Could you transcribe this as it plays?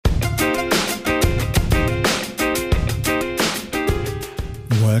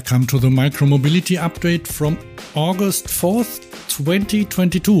Welcome to the Micromobility Update from August 4th,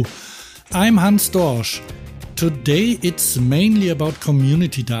 2022. I'm Hans Dorsch. Today it's mainly about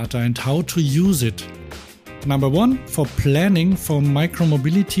community data and how to use it. Number 1, for planning for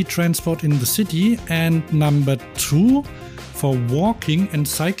micromobility transport in the city, and number 2, for walking and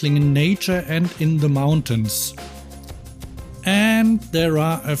cycling in nature and in the mountains. And there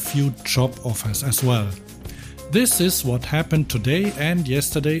are a few job offers as well. This is what happened today and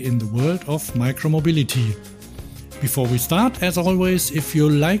yesterday in the world of micromobility. Before we start, as always, if you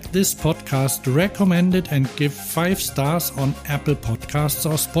like this podcast, recommend it and give 5 stars on Apple Podcasts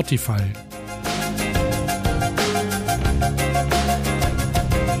or Spotify.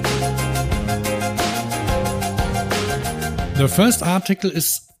 The first article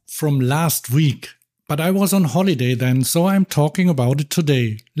is from last week. But I was on holiday then, so I'm talking about it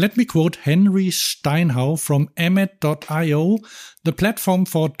today. Let me quote Henry Steinhau from emmet.io, the platform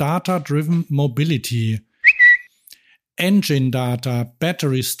for data-driven mobility. Engine data,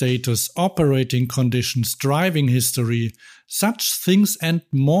 battery status, operating conditions, driving history, such things and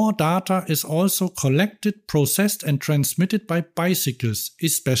more data is also collected, processed and transmitted by bicycles,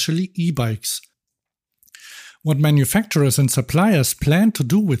 especially e-bikes. What manufacturers and suppliers plan to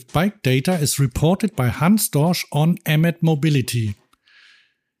do with bike data is reported by Hans Dorsch on Emmet Mobility.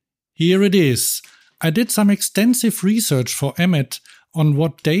 Here it is. I did some extensive research for Emmet on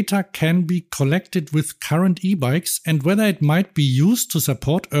what data can be collected with current e-bikes and whether it might be used to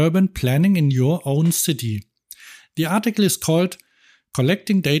support urban planning in your own city. The article is called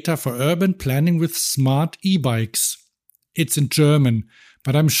Collecting Data for Urban Planning with Smart E-Bikes. It's in German,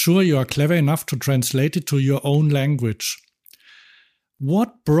 but I'm sure you are clever enough to translate it to your own language.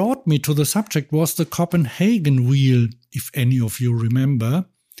 What brought me to the subject was the Copenhagen wheel, if any of you remember.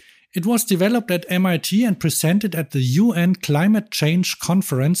 It was developed at MIT and presented at the UN Climate Change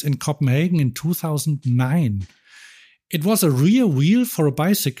Conference in Copenhagen in 2009. It was a rear wheel for a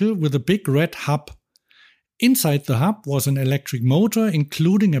bicycle with a big red hub. Inside the hub was an electric motor,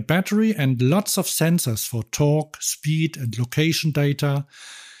 including a battery and lots of sensors for torque, speed and location data,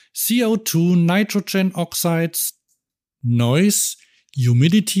 CO2, nitrogen oxides, noise,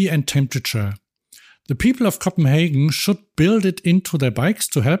 humidity and temperature. The people of Copenhagen should build it into their bikes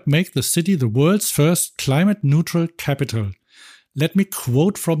to help make the city the world's first climate-neutral capital. Let me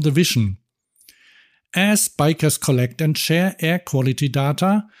quote from the vision. As bikers collect and share air quality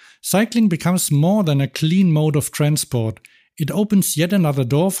data, cycling becomes more than a clean mode of transport. It opens yet another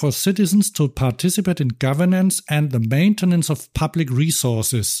door for citizens to participate in governance and the maintenance of public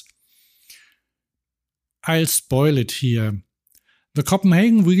resources. I'll spoil it here. The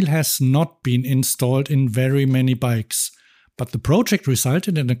Copenhagen wheel has not been installed in very many bikes, but the project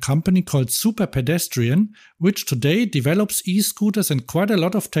resulted in a company called Super Pedestrian, which today develops e-scooters and quite a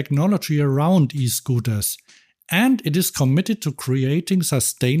lot of technology around e-scooters. And it is committed to creating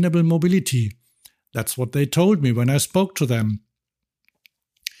sustainable mobility. That's what they told me when I spoke to them.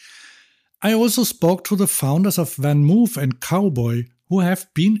 I also spoke to the founders of VanMoof and Cowboy, who have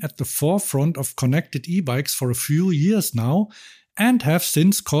been at the forefront of connected e-bikes for a few years now and have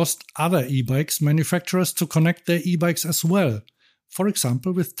since caused other e-bikes manufacturers to connect their e-bikes as well, for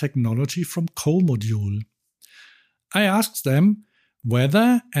example with technology from Co-Module. I asked them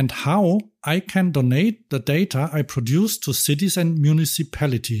whether and how I can donate the data I produce to cities and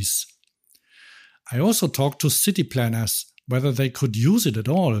municipalities. I also talked to city planners whether they could use it at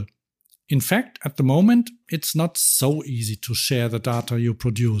all. In fact, at the moment, it's not so easy to share the data you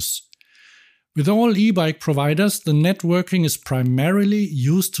produce. With all e-bike providers, the networking is primarily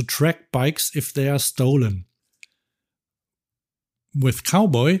used to track bikes if they are stolen. With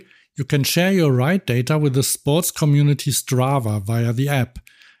Cowboy, you can share your ride data with the sports community Strava via the app,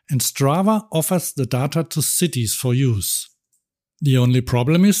 and Strava offers the data to cities for use. The only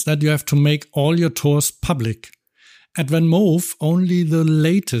problem is that you have to make all your tours public. At VanMoof, only the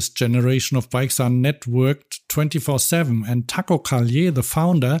latest generation of bikes are networked 24/7, and Taco Callier, the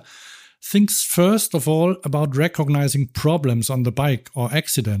founder, thinks first of all about recognizing problems on the bike or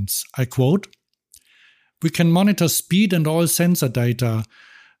accidents. I quote, "We can monitor speed and all sensor data.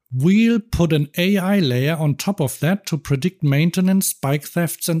 We'll put an AI layer on top of that to predict maintenance, bike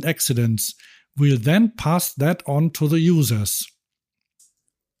thefts and accidents. We'll then pass that on to the users."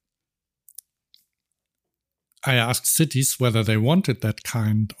 I asked cities whether they wanted that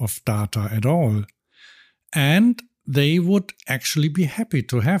kind of data at all. And they would actually be happy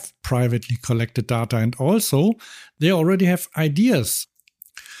to have privately collected data, and also they already have ideas,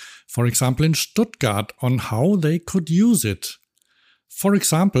 for example in Stuttgart, on how they could use it. For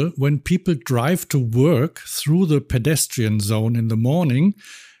example, when people drive to work through the pedestrian zone in the morning,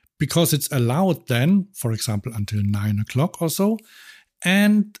 because it's allowed then, for example, until 9 o'clock or so,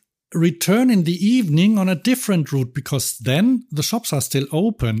 and return in the evening on a different route because then the shops are still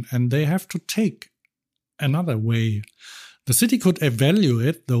open and they have to take another way. The city could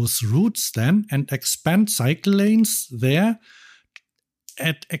evaluate those routes then and expand cycle lanes there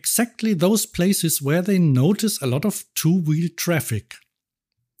at exactly those places where they notice a lot of two-wheel traffic.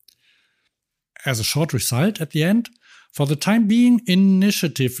 As a short result at the end, for the time being,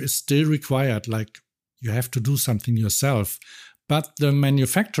 initiative is still required, like you have to do something yourself. But the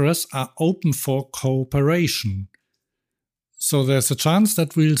manufacturers are open for cooperation. So there's a chance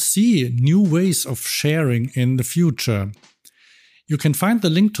that we'll see new ways of sharing in the future. You can find the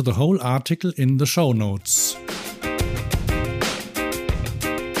link to the whole article in the show notes.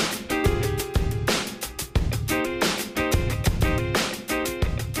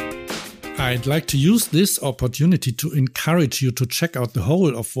 I'd like to use this opportunity to encourage you to check out the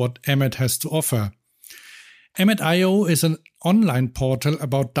whole of what Emmet has to offer. Emmet.io is an online portal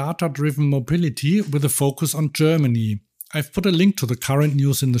about data-driven mobility with a focus on Germany. I've put a link to the current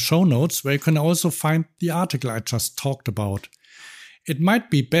news in the show notes where you can also find the article I just talked about. It might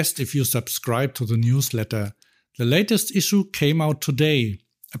be best if you subscribe to the newsletter. The latest issue came out today.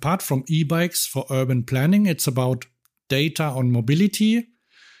 Apart from Ebikes for urban planning, it's about data on mobility,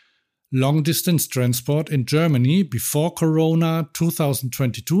 long-distance transport in Germany before Corona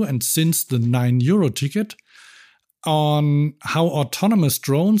 2022 and since the €9 ticket, on how autonomous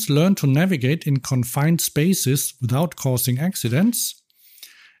drones learn to navigate in confined spaces without causing accidents,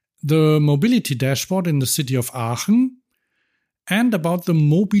 the mobility dashboard in the city of Aachen, and about the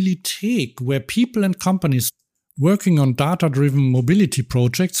Mobilität, where people and companies working on data-driven mobility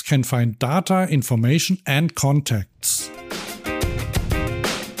projects can find data, information, and contacts.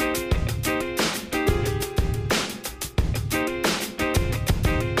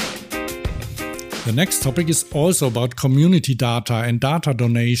 The next topic is also about community data and data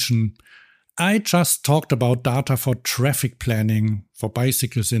donation. I just talked about data for traffic planning for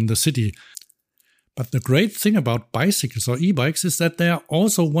bicycles in the city. But the great thing about bicycles or e-bikes is that they are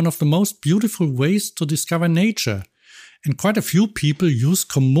also one of the most beautiful ways to discover nature. And quite a few people use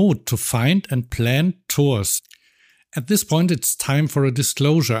Komoot to find and plan tours. At this point, it's time for a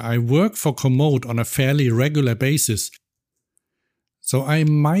disclosure. I work for Komoot on a fairly regular basis, so I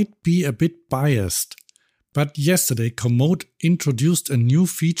might be a bit biased. But yesterday, Komoot introduced a new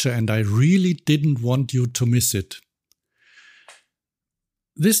feature and I really didn't want you to miss it.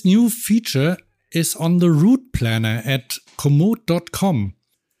 This new feature is on the route planner at komoot.com.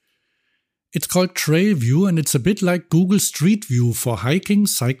 It's called Trail View and it's a bit like Google Street View for hiking,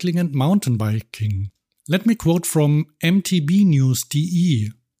 cycling and mountain biking. Let me quote from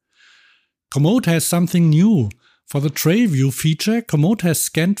mtbnews.de. Komoot has something new. For the Trail View feature, Komoot has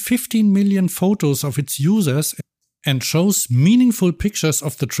scanned 15 million photos of its users and shows meaningful pictures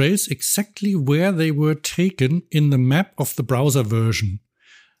of the trails exactly where they were taken in the map of the browser version.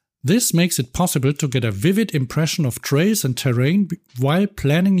 This makes it possible to get a vivid impression of trails and terrain while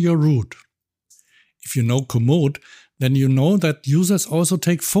planning your route. If you know Komoot, then you know that users also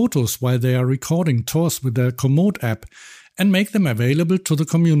take photos while they are recording tours with their Komoot app and make them available to the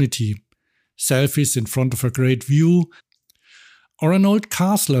community. Selfies in front of a great view, or an old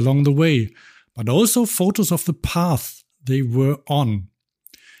castle along the way, but also photos of the path they were on.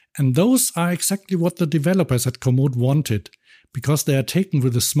 And those are exactly what the developers at Komoot wanted. Because they are taken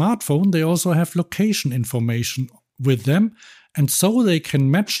with a smartphone, they also have location information with them, and so they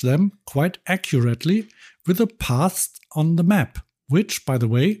can match them quite accurately with the paths on the map, which, by the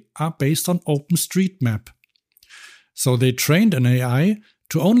way, are based on OpenStreetMap. So they trained an AI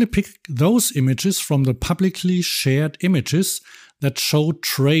to only pick those images from the publicly shared images that show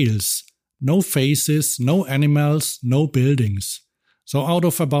trails, no faces, no animals, no buildings. So out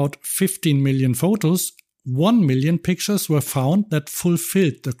of about 15 million photos, 1 million pictures were found that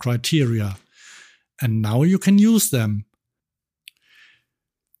fulfilled the criteria. And now you can use them.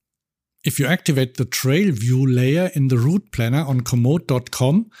 If you activate the Trail View layer in the route planner on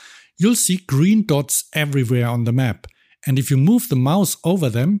komoot.com, you'll see green dots everywhere on the map. And if you move the mouse over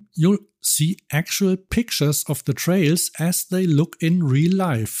them, you'll see actual pictures of the trails as they look in real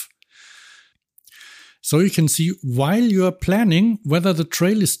life. So you can see while you are planning whether the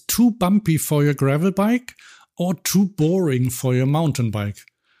trail is too bumpy for your gravel bike or too boring for your mountain bike.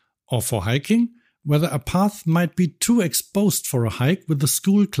 Or for hiking, whether a path might be too exposed for a hike with the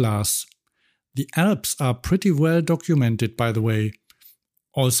school class. The Alps are pretty well documented, by the way.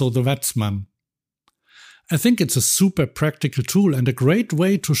 Also the Wetzmann. I think it's a super practical tool and a great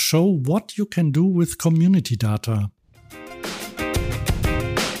way to show what you can do with community data.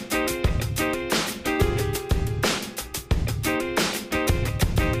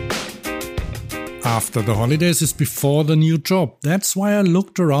 After the holidays is before the new job. That's why I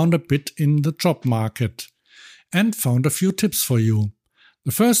looked around a bit in the job market and found a few tips for you.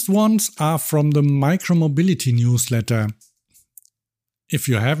 The first ones are from the Micromobility newsletter. If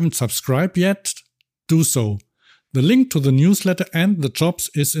you haven't subscribed yet, do so. The link to the newsletter and the jobs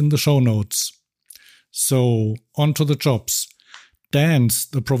is in the show notes. So, on to the jobs. Dance,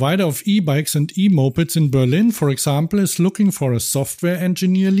 the provider of e-bikes and e-mopeds in Berlin, for example, is looking for a software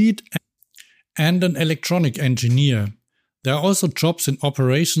engineer lead and an electronic engineer. There are also jobs in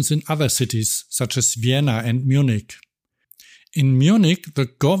operations in other cities, such as Vienna and Munich. In Munich, the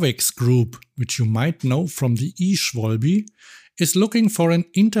Govex Group, which you might know from the eSchwalbe, is looking for an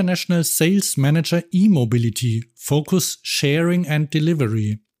international sales manager e-mobility, focus sharing and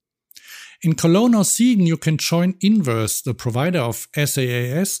delivery. In Cologne or Siegen, you can join Inverse, the provider of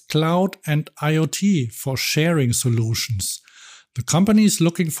SaaS, cloud and IoT for sharing solutions. The company is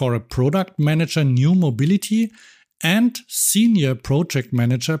looking for a product manager new mobility and senior project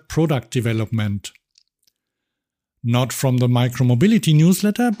manager product development. Not from the Micromobility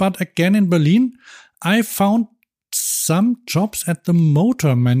newsletter, but again in Berlin, I found some jobs at the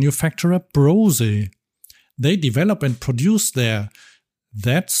motor manufacturer Brose. They develop and produce there.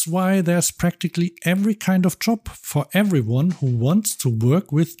 That's why there's practically every kind of job for everyone who wants to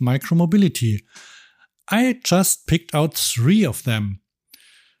work with micromobility. I just picked out 3 of them.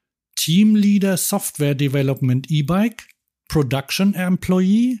 Team leader software development e-bike, production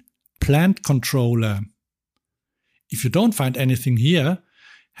employee, plant controller. If you don't find anything here,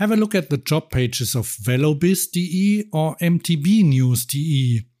 have a look at the job pages of velobiz.de or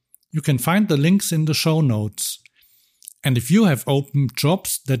mtbnews.de. You can find the links in the show notes. And if you have open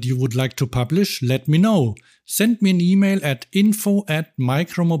jobs that you would like to publish, let me know. Send me an email at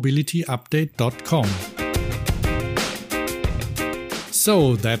info@micromobilityupdate.com.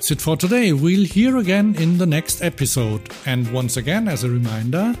 So that's it for today. We'll hear again in the next episode. And once again, as a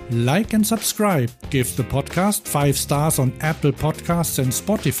reminder, like and subscribe. Give the podcast 5 stars on Apple Podcasts and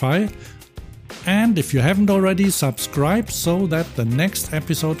Spotify. And if you haven't already, subscribe so that the next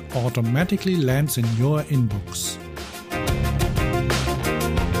episode automatically lands in your inbox.